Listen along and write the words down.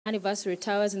Anniversary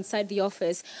towers inside the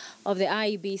office of the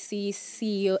IEBC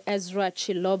CEO Ezra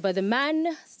Chiloba, the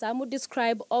man some would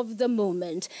describe of the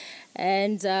moment.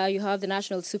 And you have the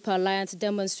National Super Alliance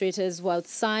demonstrators who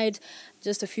outside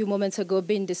just a few moments ago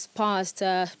being dispersed.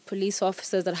 Police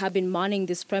officers that have been manning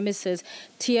these premises,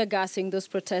 tear gassing those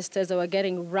protesters that were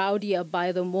getting rowdier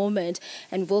by the moment.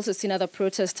 And we've also seen other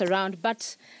protests around.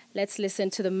 But let's listen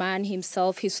to the man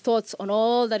himself, his thoughts on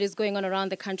all that is going on around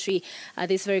the country at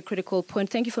this very critical point.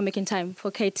 Thank you for making time for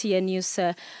KTN News,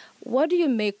 sir. What do you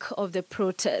make of the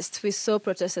protests? We saw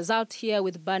protesters out here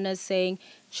with banners saying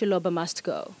Chiloba must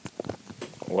go.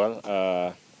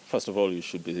 Well, first of all, you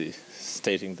should be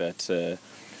stating that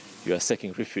you are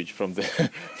seeking refuge from the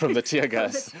from the tear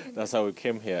gas. That's how we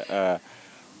came here.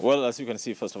 Well, as you can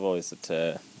see, first of all, is that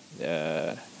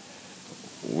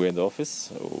we're in the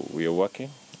office, we are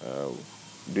working,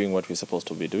 doing what we're supposed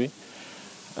to be doing.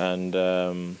 And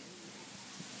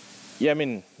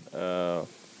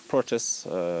protests,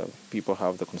 people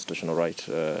have the constitutional right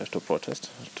to protest,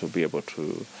 to be able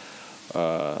to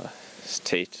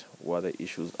state what the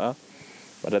issues are.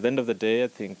 But at the end of the day, I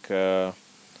think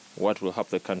what will help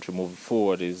the country move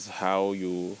forward is how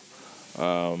you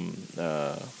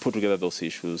put together those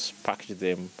issues, package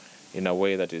them in a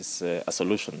way that is a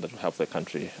solution that will help the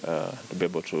country to be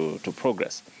able to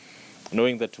progress.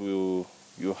 Knowing that you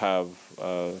have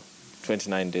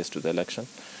 29 days to the election,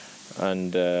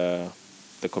 and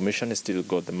the Commission has still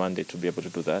got the mandate to be able to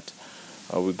do that.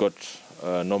 We've got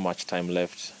not much time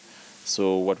left.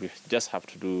 So what we just have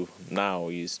to do now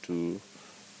is to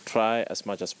try as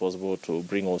much as possible to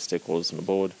bring all stakeholders on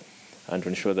board and to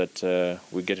ensure that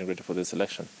we're getting ready for this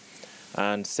election.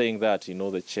 And saying that,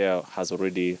 the chair has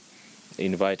already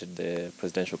invited the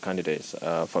presidential candidates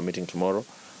for a meeting tomorrow.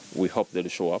 We hope they'll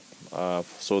show up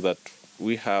so that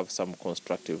we have some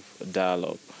constructive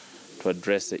dialogue to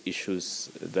address the issues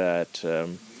that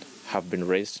have been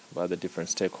raised by the different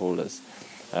stakeholders.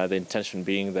 The intention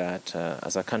being that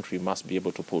as a country we must be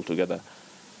able to pull together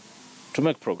to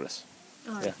make progress.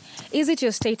 Right. Yeah. Is it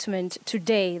your statement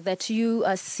today that you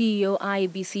as CEO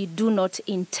IEBC do not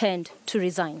intend to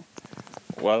resign?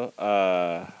 Well,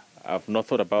 I've not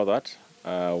thought about that.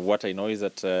 What I know is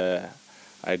that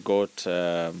I got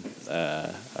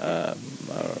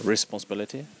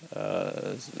responsibility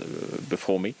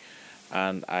before me,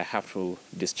 and I have to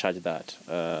discharge that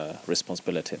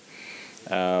responsibility.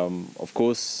 Of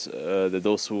course,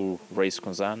 those who raise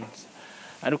concerns,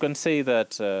 and we can say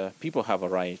that people have a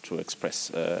right to express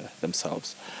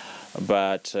themselves,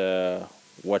 but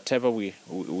whatever we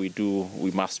do,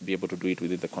 we must be able to do it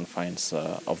within the confines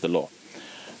of the law.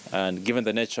 And given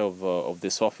the nature of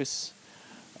this office,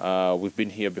 we've been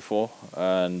here before,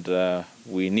 and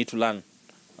we need to learn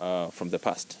from the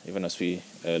past, even as we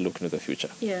look into the future.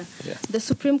 Yeah. The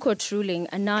Supreme Court ruling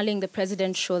annulling the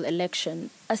presidential election,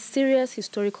 a serious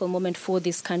historical moment for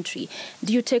this country.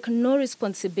 Do you take no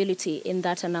responsibility in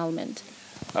that annulment?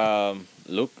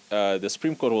 Look, the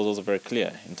Supreme Court was also very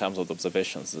clear in terms of the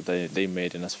observations that they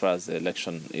made in as far as the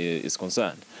election is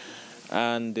concerned.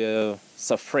 And it's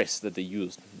a phrase that they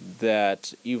used,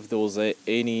 that if there was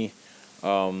any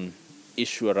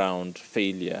issue around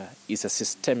failure, it's a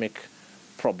systemic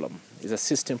problem, it's a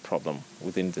system problem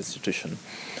within the institution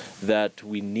that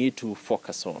we need to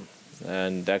focus on,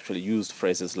 and actually used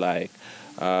phrases like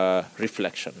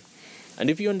reflection. And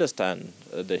if you understand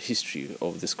the history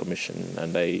of this commission,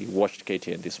 and I watched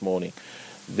KTN this morning,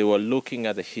 they were looking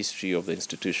at the history of the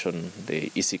institution,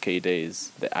 the ECK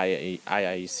days, the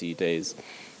IIEC days,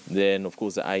 then of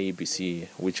course the IEBC,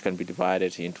 which can be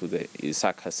divided into the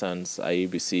Isaac Hassan's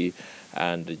IEBC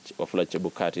and Wafula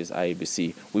Chebukati's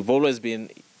IEBC. We've always been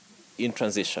in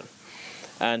transition.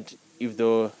 And if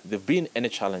there have been any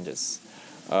challenges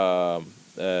to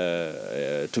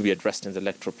be addressed in the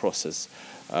electoral process,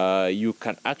 you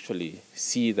can actually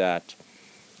see that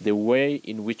the way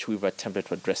in which we've attempted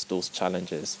to address those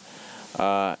challenges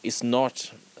is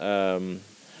not a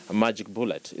magic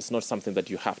bullet. It's not something that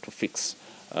you have to fix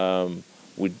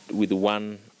with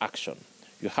one action.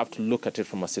 You have to look at it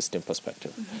from a system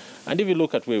perspective. Mm-hmm. And if you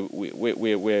look at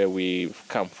where we've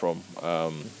come from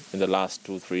in the last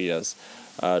 2-3 years,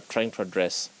 trying to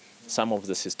address some of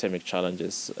the systemic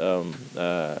challenges in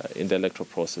the electoral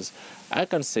process, I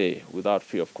can say without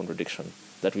fear of contradiction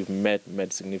that we've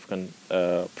made significant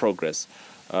progress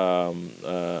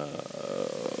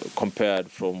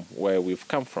compared from where we've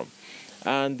come from.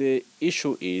 And the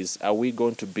issue is, are we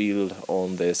going to build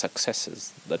on the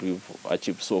successes that we've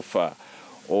achieved so far,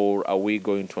 or are we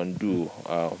going to undo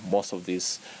most of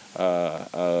these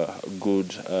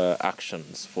good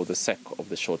actions for the sake of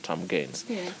the short-term gains?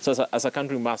 Yeah. So as a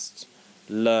country, we must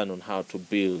learn on how to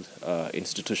build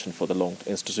institutions for the long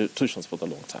term.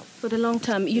 For the long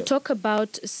term, you talk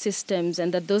about systems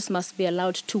and that those must be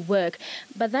allowed to work,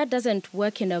 but that doesn't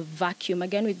work in a vacuum.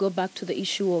 Again, we go back to the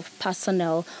issue of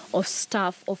personnel, of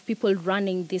staff, of people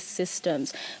running these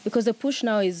systems, because the push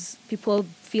now is people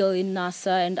feel in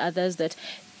NASA and others that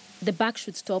the buck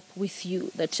should stop with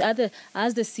you, that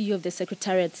as the CEO of the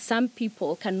Secretariat, some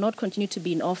people cannot continue to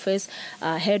be in office,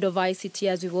 head of ICT,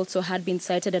 as we've also had been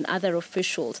cited, and other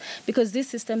officials, because these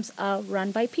systems are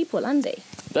run by people, aren't they?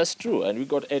 That's true, and we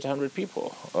got 800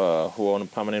 people who are on a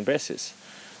permanent basis.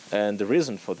 And the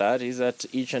reason for that is that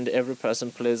each and every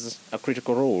person plays a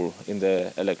critical role in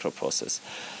the electoral process.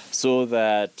 So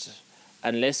that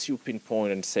unless you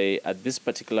pinpoint and say, at this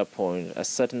particular point, a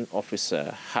certain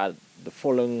officer had the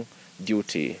following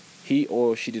duty, he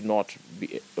or she did not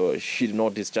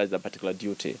discharge that particular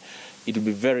duty, it will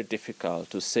be very difficult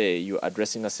to say you're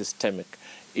addressing a systemic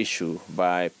issue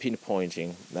by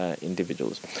pinpointing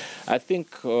individuals. I think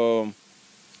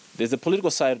there's a political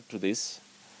side to this,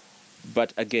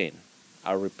 but again,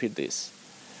 I'll repeat this.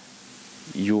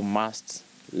 You must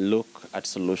look at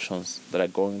solutions that are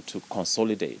going to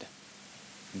consolidate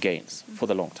gains for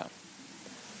the long term.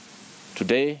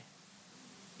 Today,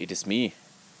 it is me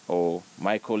or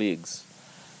my colleagues.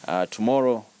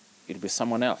 Tomorrow, it'll be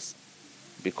someone else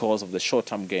because of the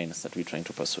short-term gains that we're trying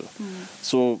to pursue.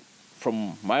 So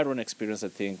from my own experience, I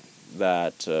think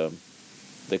that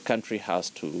the country has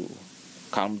to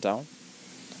calm down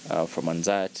from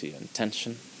anxiety and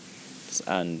tension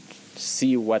and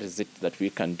see what is it that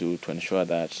we can do to ensure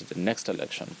that the next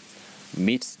election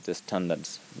meets the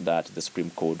standards that the Supreme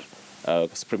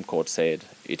Court said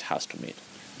it has to meet.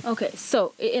 Okay,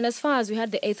 so in as far as we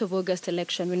had the 8th of August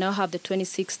election, we now have the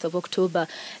 26th of October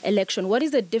election. What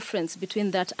is the difference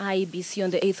between that IEBC on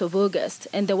the 8th of August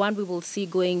and the one we will see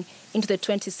going into the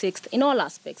 26th in all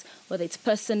aspects, whether it's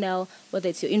personnel, whether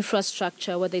it's your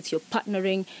infrastructure, whether it's your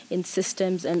partnering in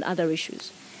systems and other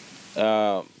issues?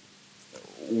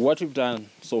 What we've done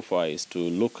so far is to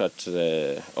look at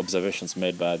the observations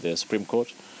made by the Supreme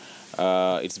Court.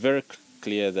 It's very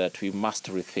clear that we must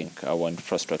rethink our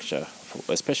infrastructure,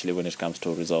 especially when it comes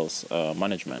to results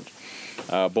management,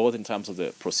 both in terms of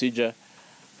the procedure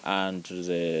and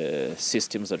the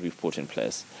systems that we've put in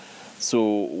place. So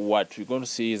what we're going to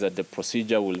see is that the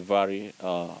procedure will vary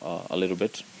a little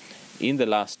bit. In the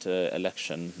last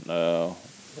election,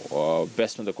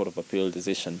 based on the Court of Appeal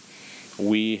decision,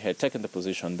 we had taken the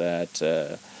position that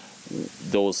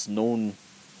there was no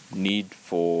need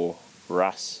for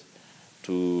us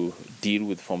to deal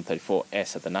with Form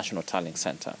 34S at the National Tallying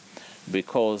Center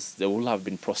because they will have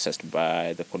been processed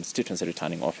by the constituency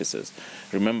returning officers.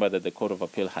 Remember that the Court of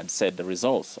Appeal had said the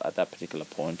results at that particular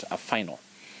point are final.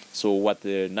 So what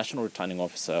the National Returning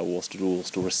Officer was to do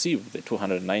was to receive the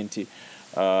 290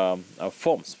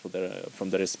 forms from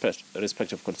the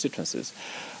respective constituencies.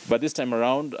 But this time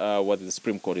around, what the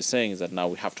Supreme Court is saying is that now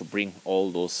we have to bring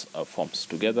all those forms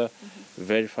together,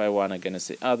 verify one against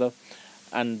the other,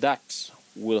 and that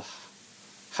will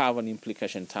have an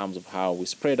implication in terms of how we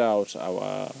spread out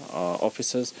our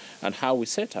officers and how we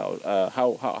set out,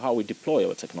 how we deploy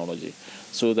our technology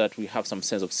so that we have some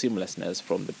sense of seamlessness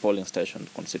from the polling station,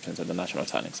 constituency, and the National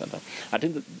Tallying Center. I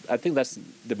think that's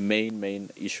the main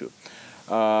issue.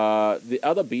 The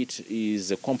other bit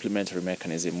is a complementary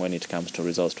mechanism when it comes to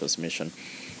results transmission.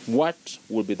 What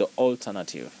will be the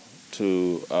alternative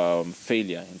to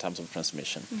failure in terms of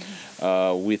transmission?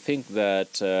 We think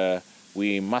that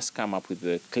we must come up with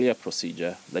a clear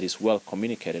procedure that is well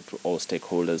communicated to all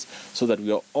stakeholders so that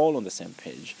we are all on the same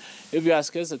page. If you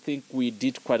ask us, I think we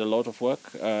did quite a lot of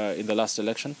work in the last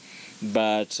election,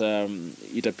 but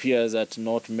it appears that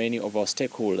not many of our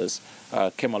stakeholders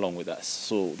came along with us.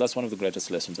 So that's one of the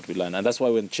greatest lessons that we learned. And that's why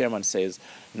when the chairman says,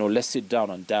 let's sit down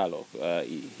and dialogue,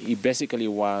 he basically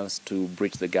wants to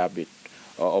bridge the gap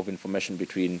of information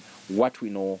between what we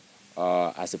know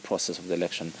as a process of the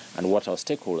election and what our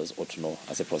stakeholders ought to know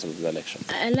as a process of the election.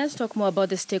 And let's talk more about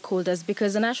the stakeholders,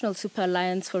 because the National Super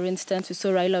Alliance, for instance, we saw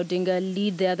Raila Odinga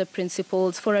lead the other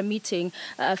principals for a meeting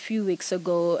a few weeks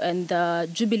ago, and the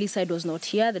Jubilee side was not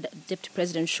here. The Deputy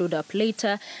President showed up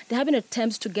later. There have been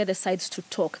attempts to get the sides to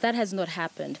talk. That has not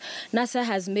happened. NASA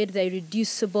has made the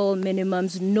irreducible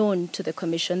minimums known to the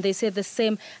Commission. They say the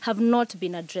same have not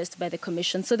been addressed by the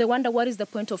Commission. So they wonder what is the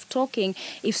point of talking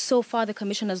if so far the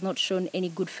Commission has not shown any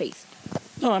good faith.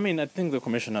 No, I think the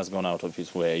Commission has gone out of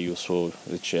its way. You saw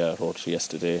the chair wrote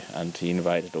yesterday and he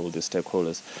invited all the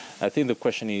stakeholders. I think the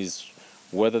question is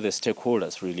whether the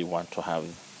stakeholders really want to have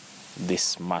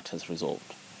these matters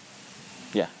resolved.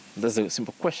 Yeah, that's a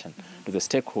simple question. Do the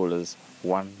stakeholders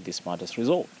want these matters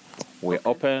resolved? We're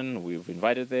open, we've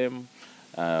invited them,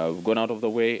 we've gone out of the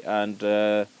way, and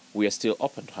we are still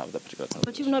open to have that particular conversation.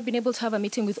 But you've not been able to have a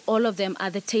meeting with all of them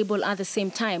at the table at the same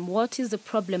time. What is the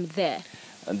problem there?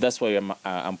 And that's why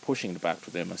I'm pushing it back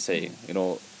to them and saying,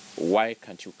 why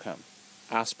can't you come?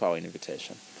 Ask for our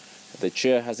invitation. The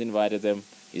chair has invited them.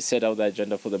 He set out the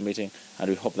agenda for the meeting, and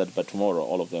we hope that by tomorrow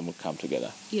all of them will come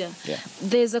together. Yeah.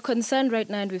 There's a concern right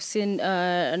now, and we've seen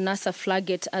NASA flag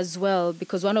it as well,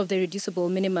 because one of the reducible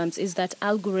minimums is that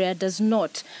Al Ghurair does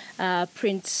not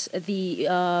print the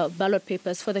ballot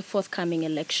papers for the forthcoming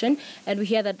election. And we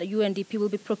hear that the UNDP will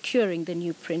be procuring the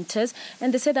new printers.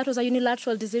 And they said that was a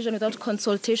unilateral decision without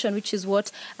consultation, which is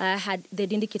what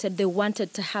they'd indicated they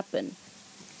wanted to happen.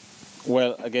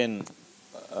 Well, again,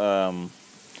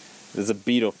 there's a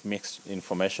bit of mixed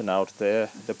information out there.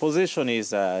 The position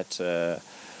is that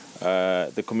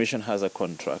the Commission has a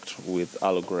contract with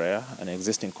Al Ghurair, an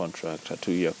existing contract, a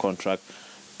 2-year contract,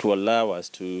 to allow us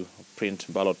to print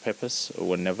ballot papers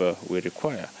whenever we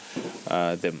require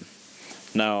them.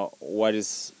 Now, what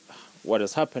has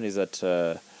happened is that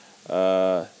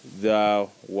there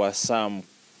were some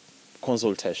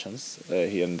consultations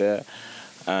here and there,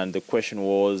 and the question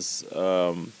was,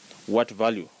 what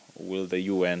value will the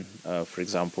UN, for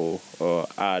example,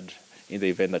 add in the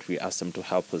event that we ask them to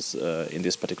help us in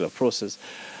this particular process?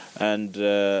 And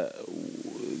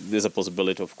there's a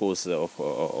possibility, of course,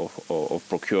 of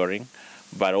procuring,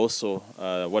 but also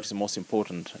what is most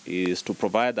important is to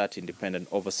provide that independent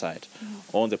oversight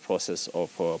on the process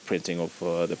of printing of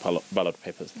the ballot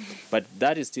papers. But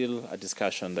that is still a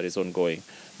discussion that is ongoing,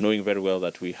 knowing very well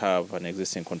that we have an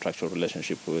existing contractual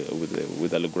relationship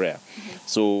with Al Ghurair.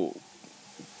 So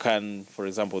can, for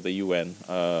example, the UN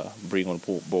bring on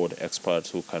board experts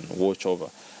who can watch over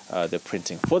the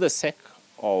printing for the sake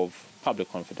of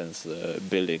public confidence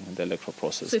building in the electoral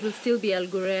process? So it will still be Al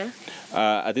Ghurair?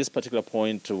 At this particular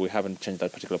point, we haven't changed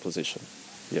that particular position.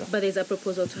 Yeah. But there's a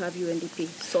proposal to have UNDP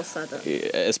source that.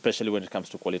 Especially when it comes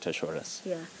to quality assurance.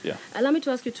 Yeah. Allow me to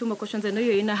ask you 2 more questions. I know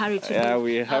you're in a hurry to move.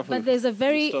 We have. But there's a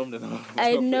very,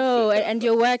 I know, and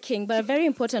you're working, but a very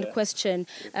important question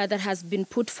that has been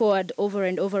put forward over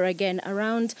and over again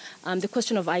around the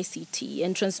question of ICT,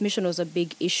 and transmission was a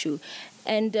big issue.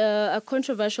 And a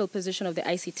controversial position of the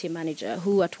ICT manager,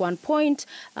 who at one point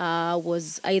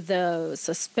was either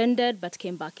suspended but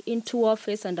came back into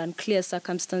office under unclear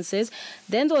circumstances.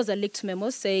 Then there was a leaked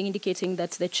memo indicating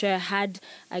that the chair had,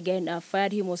 again,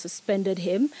 fired him or suspended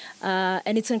him.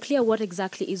 And it's unclear what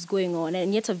exactly is going on,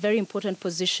 and yet a very important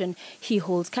position he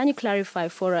holds. Can you clarify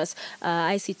for us,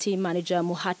 ICT manager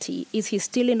Muhati, is he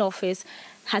still in office?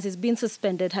 Has he been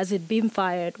suspended? Has he been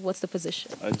fired? What's the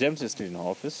position? James is still in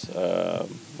office.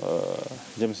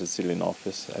 James is still in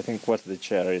office. I think what the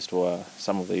chair raised were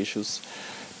some of the issues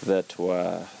that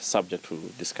were subject to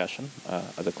discussion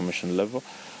at the Commission level,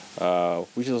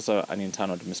 which is also an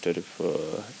internal administrative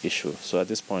issue. So at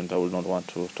this point, I will not want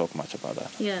to talk much about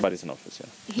that. Yeah. But he's in office,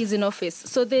 yeah. He's in office.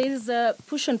 So there is a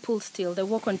push and pull still. The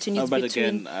war continues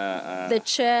between the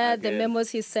chair, the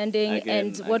memos he's sending,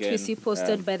 and what we see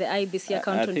posted by the IEBC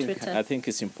account on Twitter. I think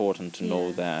it's important to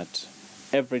know that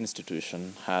every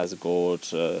institution has got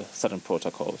certain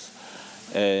protocols.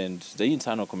 And the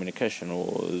internal communication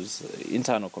was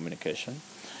internal communication.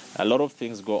 A lot of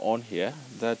things go on here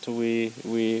that we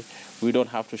don't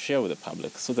have to share with the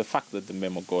public. So the fact that the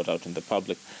memo got out in the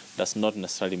public does not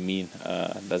necessarily mean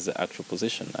that's the actual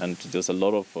position. And there's a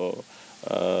lot of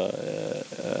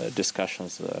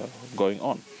discussions going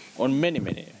on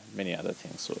many other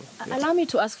things. So allow me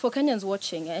to ask, for Kenyans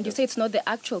watching, and you say it's not the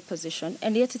actual position,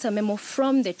 and yet it's a memo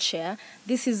from the chair.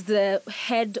 This is the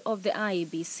head of the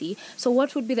IEBC. So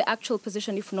what would be the actual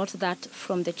position if not that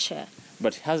from the chair?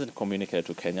 But he hasn't communicated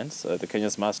to Kenyans. The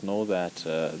Kenyans must know that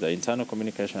the internal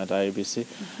communication at IEBC,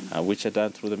 which are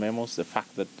done through the memos, the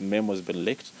fact that the memo has been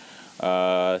leaked,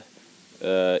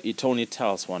 it only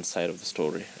tells one side of the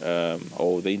story,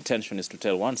 or the intention is to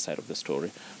tell one side of the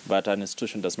story, but an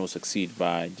institution does not succeed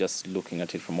by just looking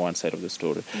at it from one side of the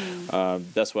story.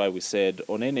 That's why we said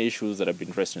on any issues that have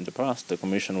been raised in the past, the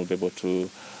Commission will be able to,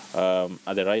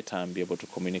 at the right time, be able to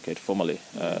communicate formally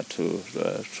to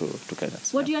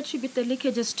Kenyans. What do you attribute the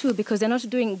leakages to? Because they're not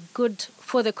doing good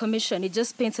for the Commission. It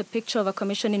just paints a picture of a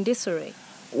Commission in disarray.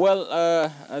 Well,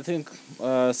 I think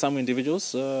some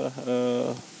individuals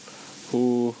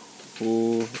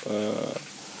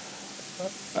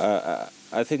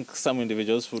I think some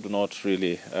individuals who do not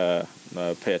really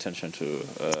pay attention to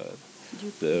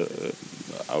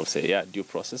I would say, due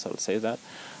process, I would say that.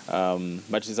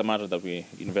 But it's a matter that we're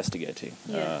investigating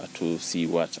to see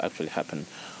what actually happened.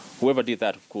 Whoever did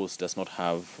that, of course, does not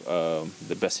have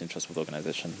the best interest of the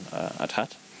organization at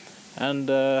heart. And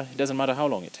it doesn't matter how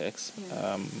long it takes.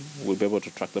 We'll be able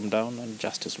to track them down, and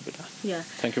justice will be done. Yeah.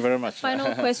 Thank you very much.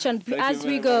 Final question as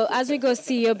we go,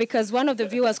 CEO, because one of the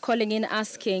viewers calling in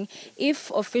asking if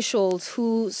officials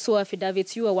who saw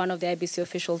affidavits, you were one of the IBC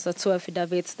officials that saw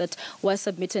affidavits that were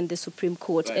submitted in the Supreme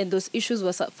Court, and those issues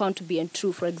were found to be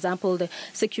untrue. For example, the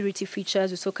security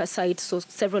features, Usoka site saw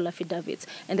several affidavits,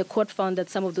 and the court found that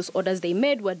some of those orders they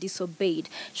made were disobeyed.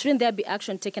 Shouldn't there be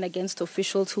action taken against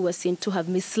officials who were seen to have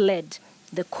misled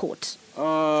the court?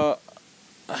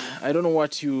 I don't know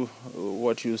what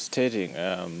you're stating,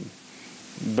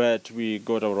 but we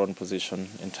got our own position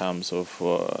in terms of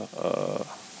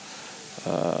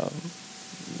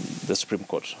the Supreme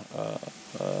Court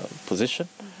position,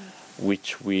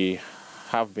 which we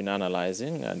have been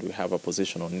analyzing, and we have a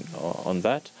position on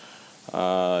that.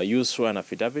 You throw an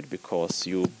affidavit because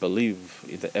you believe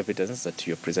in the evidence that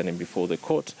you're presenting before the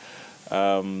court.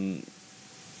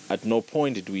 At no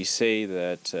point did we say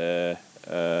that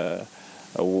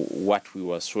what we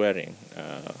were swearing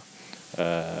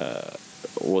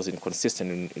was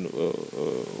inconsistent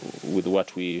with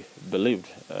what we believed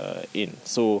in.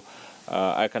 So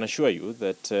I can assure you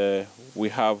that we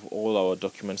have all our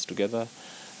documents together.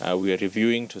 We are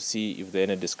reviewing to see if there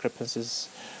are any discrepancies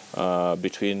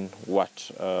between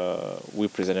what we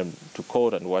presented to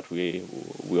court and what we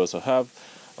also have.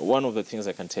 One of the things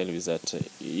I can tell you is that,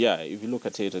 if you look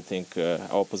at it, I think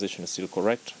our position is still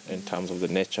correct in terms of the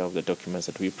nature of the documents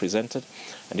that we presented.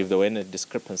 And if there were any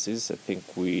discrepancies, I think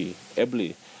we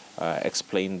ably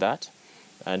explained that.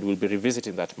 And we'll be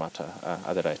revisiting that matter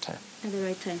at the right time. At the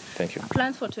right time. Thank you.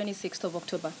 Plans for 26th of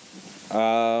October?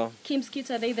 Kim's kits,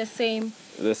 are they the same?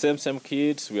 The same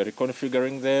kits. We are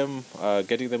reconfiguring them,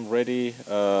 getting them ready,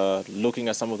 looking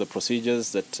at some of the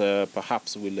procedures that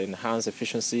perhaps will enhance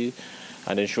efficiency,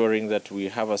 and ensuring that we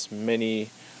have as many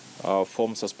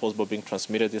forms as possible being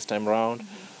transmitted this time around.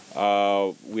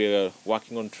 We are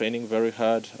working on training very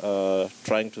hard,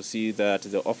 trying to see that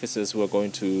the officers who are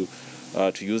going to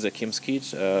use the KIMS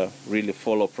kit really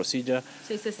follow procedure.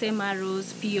 So it's the same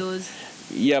arrows, POs?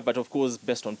 Yeah, but of course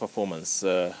based on performance.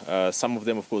 Some of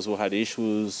them, of course, who had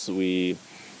issues, we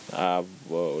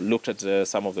looked at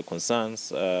some of the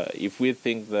concerns. If we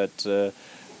think that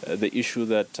the issue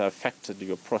that affected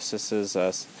your processes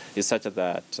is such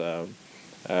that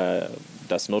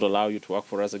does not allow you to work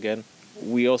for us again,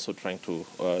 we're also trying to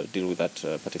deal with that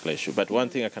particular issue. But one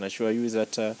thing I can assure you is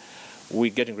that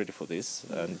we're getting ready for this,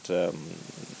 and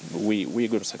we're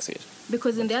going to succeed.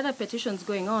 Because in the other petitions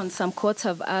going on, some courts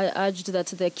have urged that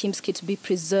the KIMS kit be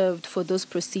preserved for those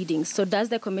proceedings. So does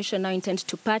the Commission now intend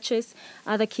to purchase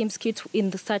other KIMS kits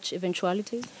in such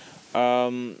eventualities?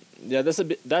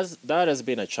 That has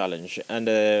been a challenge, and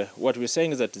what we're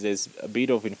saying is that there's a bit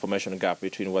of information gap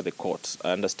between what the courts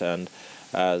understand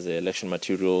as election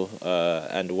material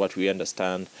and what we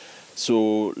understand.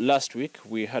 So last week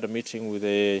we had a meeting with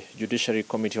the Judiciary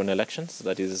Committee on Elections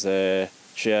that is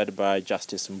chaired by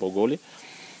Justice Mbogoli,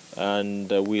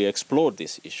 and we explored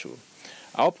this issue.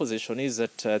 Our position is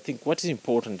that I think what is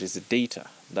important is the data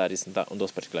that is on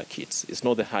those particular kits. It's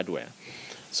not the hardware.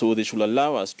 So they should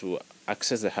allow us to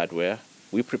access the hardware.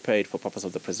 We prepared for purpose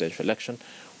of the presidential election.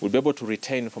 We'll be able to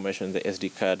retain information in the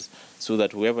SD cards so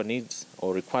that whoever needs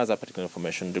or requires that particular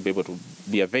information, they'll be able to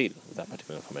be availed with that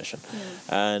particular information.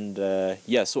 And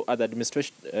so at the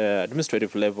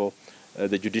administrative level,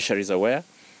 the judiciary is aware.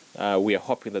 We are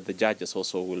hoping that the judges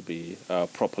also will be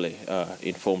properly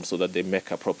informed so that they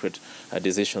make appropriate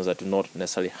decisions that do not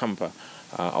necessarily hamper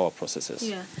our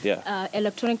processes.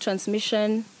 Electronic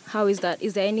transmission, how is that?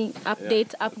 Is there any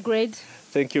update, upgrade?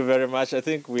 Thank you very much. I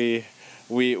think we've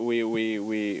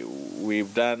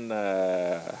done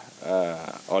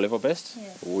our level best.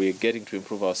 We're getting to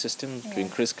improve our system, to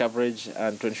increase coverage,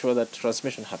 and to ensure that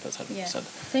transmission happens 100%.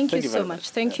 Thank you so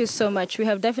much. Thank you so much. We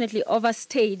have definitely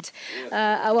overstayed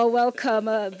our welcome,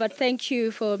 but thank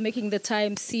you for making the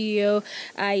time, CEO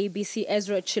IEBC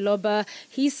Ezra Chiloba.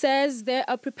 He says they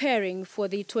are preparing for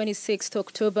the 26th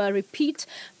October repeat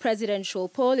presidential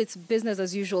poll. It's business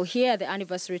as usual here at the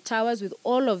Anniversary Towers with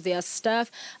all of their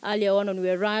staff. Earlier on when we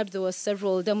arrived, there were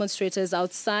several demonstrators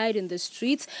outside in the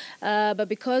streets, but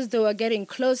because they were getting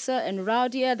closer and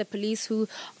rowdier, the police who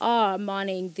are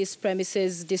manning these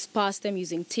premises dispersed them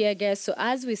using tear gas. So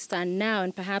as we stand now,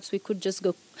 and perhaps we could just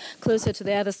go closer to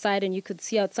the other side and you could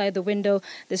see outside the window,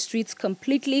 the streets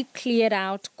completely cleared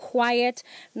out, quiet,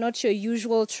 not your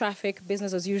usual traffic,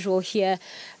 business as usual here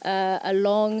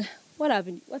along, what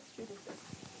street is this?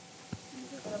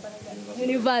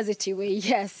 University Way,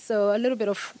 yes. So a little bit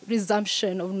of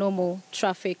resumption of normal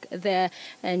traffic there,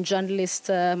 and journalists,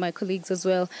 my colleagues as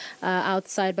well,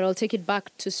 outside. But I'll take it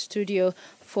back to studio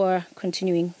for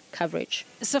continuing coverage.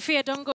 Sophia, don't go.